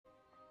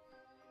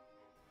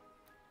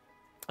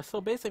So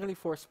basically,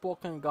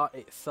 Forspoken got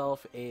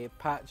itself a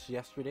patch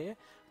yesterday,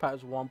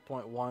 patch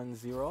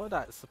 1.10,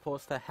 that's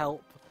supposed to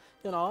help,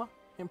 you know,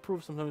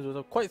 improve sometimes. It was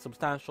a quite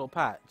substantial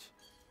patch.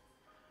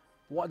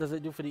 What does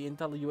it do for the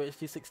Intel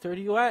UHD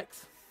 630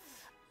 UX?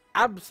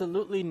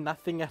 Absolutely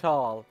nothing at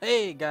all.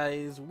 Hey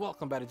guys,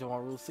 welcome back to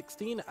Javon Rule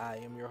 16. I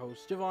am your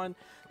host Javon.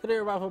 Today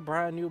we're about a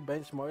brand new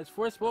benchmark. It's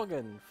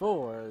Forspoken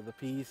for the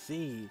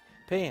PC.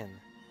 Pain.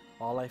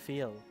 All I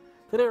feel.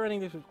 Today we're running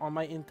this on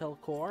my Intel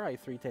Core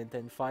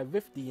i3-105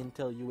 with the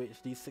Intel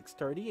UHD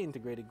 630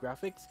 integrated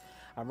graphics.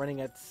 I'm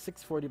running at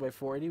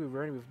 640x480. We're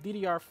running with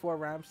DDR4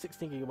 RAM,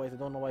 16GB. I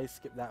don't know why I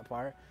skipped that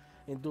part.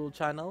 In dual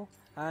channel.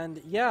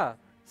 And yeah,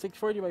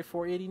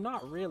 640x480,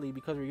 not really,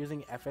 because we're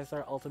using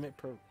FSR Ultimate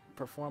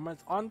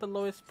Performance on the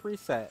lowest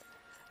preset.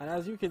 And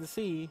as you can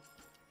see,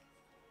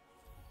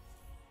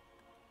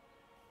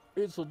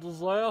 it's a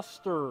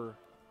disaster.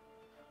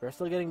 We're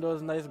still getting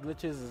those nice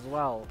glitches as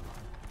well.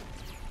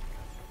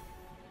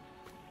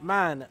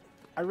 Man,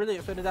 I really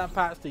expected that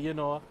patch to, you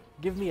know,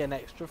 give me an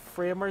extra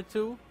frame or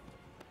two.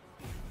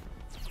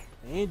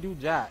 It ain't do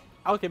jack.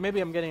 Okay, maybe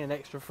I'm getting an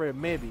extra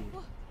frame, maybe.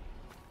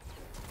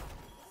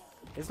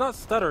 It's not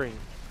stuttering,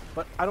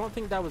 but I don't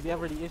think that was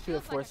ever the issue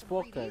with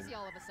Forspoken.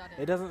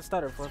 It doesn't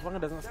stutter.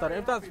 Forspoken doesn't stutter.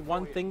 If that's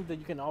one thing that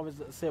you can always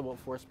say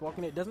about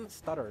Forspoken, it doesn't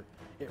stutter.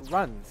 It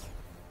runs.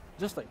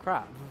 Just like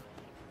crap.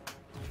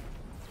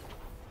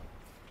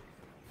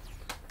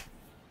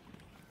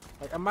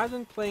 Like,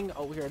 imagine playing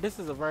out here. This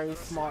is a very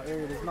small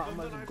area. There's not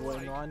much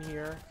going on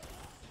here.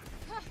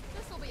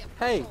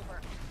 Hey,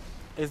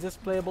 is this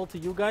playable to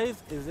you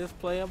guys? Is this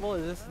playable?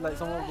 Is this like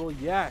someone will go,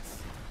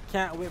 yes.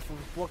 Can't wait for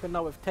Forspoken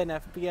now with 10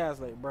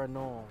 FPS. Like, bro,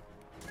 no.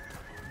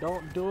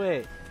 Don't do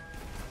it.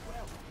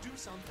 Well, do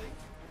something.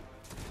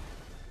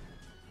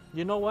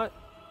 You know what?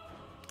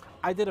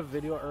 I did a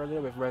video earlier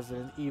with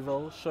Resident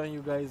Evil showing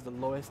you guys the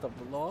lowest of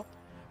the low.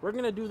 We're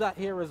gonna do that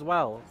here as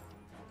well.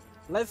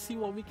 Let's see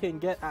what we can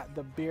get at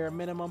the bare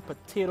minimum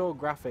potato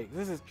graphics.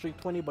 This is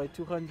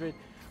 320x200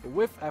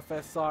 with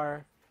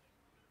FSR.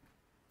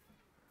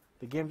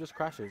 The game just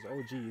crashes.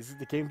 Oh geez,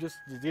 the game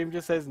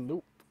just says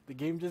nope. The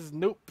game just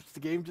nopes. The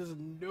game just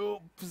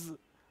nopes.